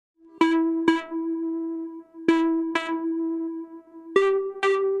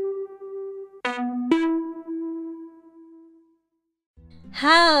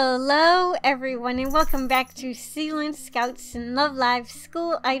Hello everyone and welcome back to Sealynn Scouts and Love Live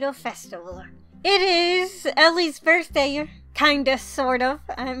School Idol Festival. It is Ellie's birthday, kinda, sort of.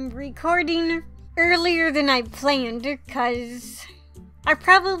 I'm recording earlier than I planned because I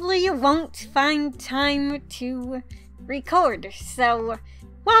probably won't find time to record. So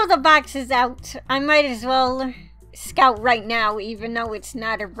while the box is out, I might as well scout right now even though it's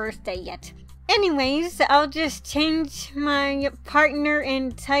not her birthday yet. Anyways, I'll just change my partner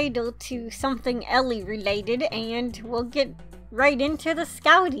and title to something Ellie related and we'll get right into the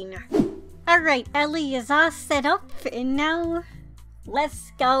scouting. Alright, Ellie is all set up and now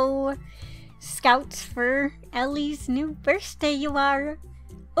let's go scout for Ellie's new birthday you are.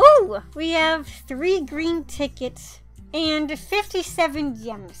 Ooh, we have 3 green tickets and 57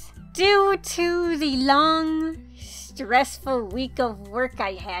 gems. Due to the long, stressful week of work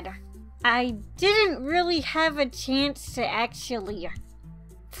I had, I didn't really have a chance to actually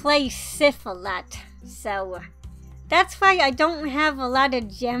play SIF a lot, so that's why I don't have a lot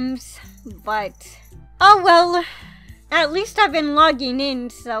of gems, but oh well, at least I've been logging in,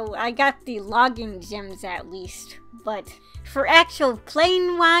 so I got the login gems at least, but for actual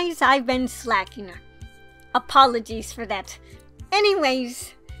playing wise, I've been slacking. Apologies for that.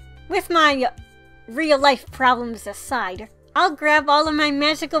 Anyways, with my real life problems aside, I'll grab all of my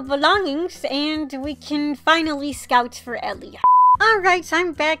magical belongings and we can finally scout for Ellie. Alright,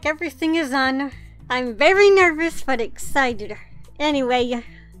 I'm back. Everything is on. I'm very nervous but excited. Anyway,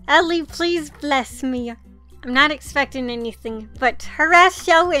 Ellie, please bless me. I'm not expecting anything, but harass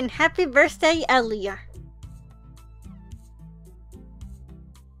show and happy birthday, Ellie.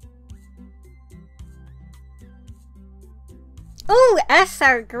 Ooh,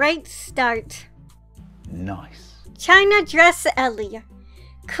 SR, great start. Nice. China dress Ellie.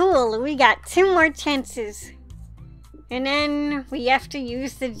 Cool, we got 2 more chances. And then we have to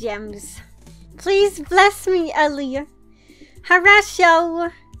use the gems. Please bless me, Ellie. Harass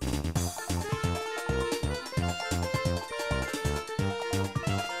show.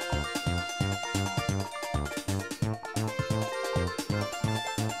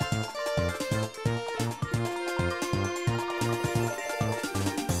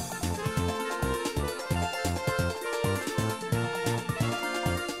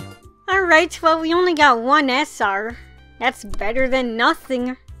 Alright, well we only got 1 SR. That's better than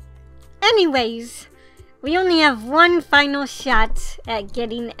nothing. Anyways, we only have 1 final shot at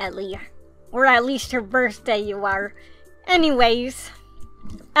getting Ellie. Or at least her birthday you are. Anyways,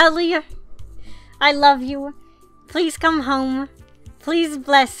 Ellie, I love you. Please come home. Please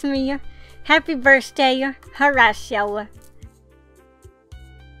bless me. Happy birthday, Hoshizora.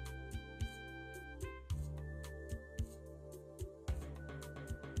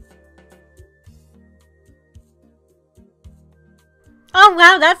 Oh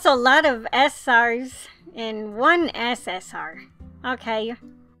wow, that's a lot of SRs and 1 SSR. Okay.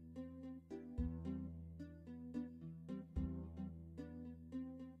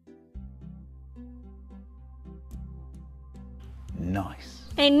 Nice.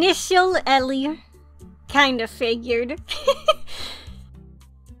 Initial Ellie. Kinda figured.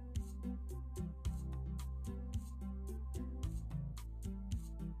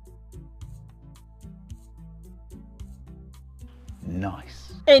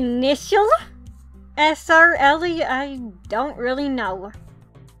 Nice. Initial? SR Ellie? I don't really know.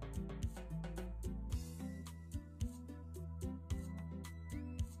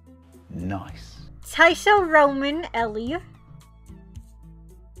 Nice. Tyso Roman Ellie.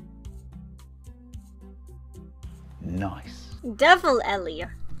 Nice. Devil Ellie.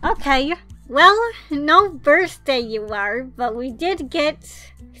 Okay. Well, no birthday you are, but we did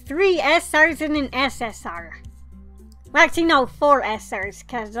get 3 SRs and an SSR. Well, actually, no, 4 SRs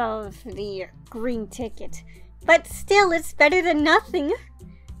because of the green ticket. But still, it's better than nothing.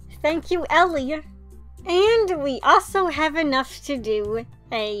 Thank you, Ellie. And we also have enough to do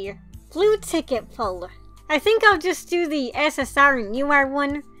a blue ticket pull. I think I'll just do the SSR and UR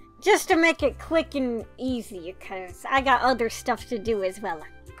one, just to make it quick and easy, because I got other stuff to do as well.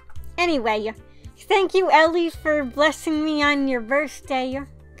 Anyway, thank you, Ellie, for blessing me on your birthday,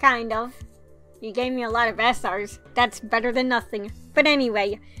 kind of. You gave me a lot of SRs. That's better than nothing. But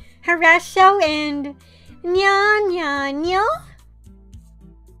anyway, harass show and nya nya nya.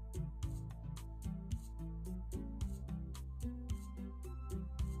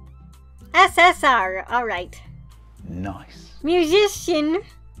 SSR, alright. Nice. Musician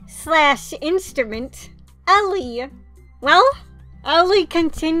 / instrument, Ellie. Well, Ellie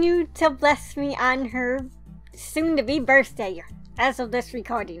continued to bless me on her soon-to-be birthday as of this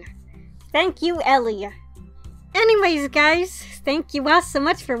recording. Thank you, Ellie. Anyways, guys, thank you all so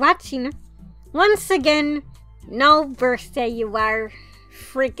much for watching. Once again, no birthday you are.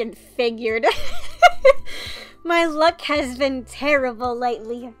 Freaking figured. My luck has been terrible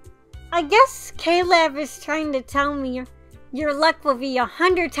lately. I guess KLAB is trying to tell me your luck will be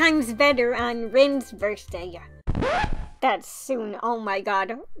 100 times better on Rin's birthday. That's soon, oh my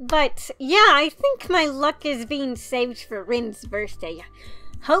god. But yeah, I think my luck is being saved for Rin's birthday.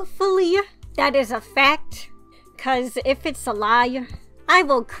 Hopefully that is a fact, cause if it's a lie, I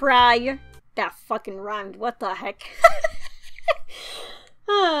will cry. That fucking rhymed, what the heck.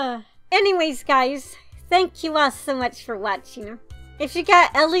 Anyways, guys, thank you all so much for watching. If you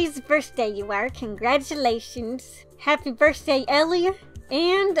got Ellie's birthday you are, congratulations. Happy birthday, Ellie.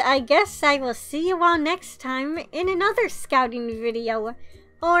 And I guess I will see you all next time in another scouting video,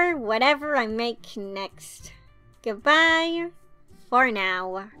 or whatever I make next. Goodbye for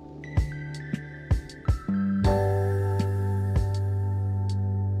now.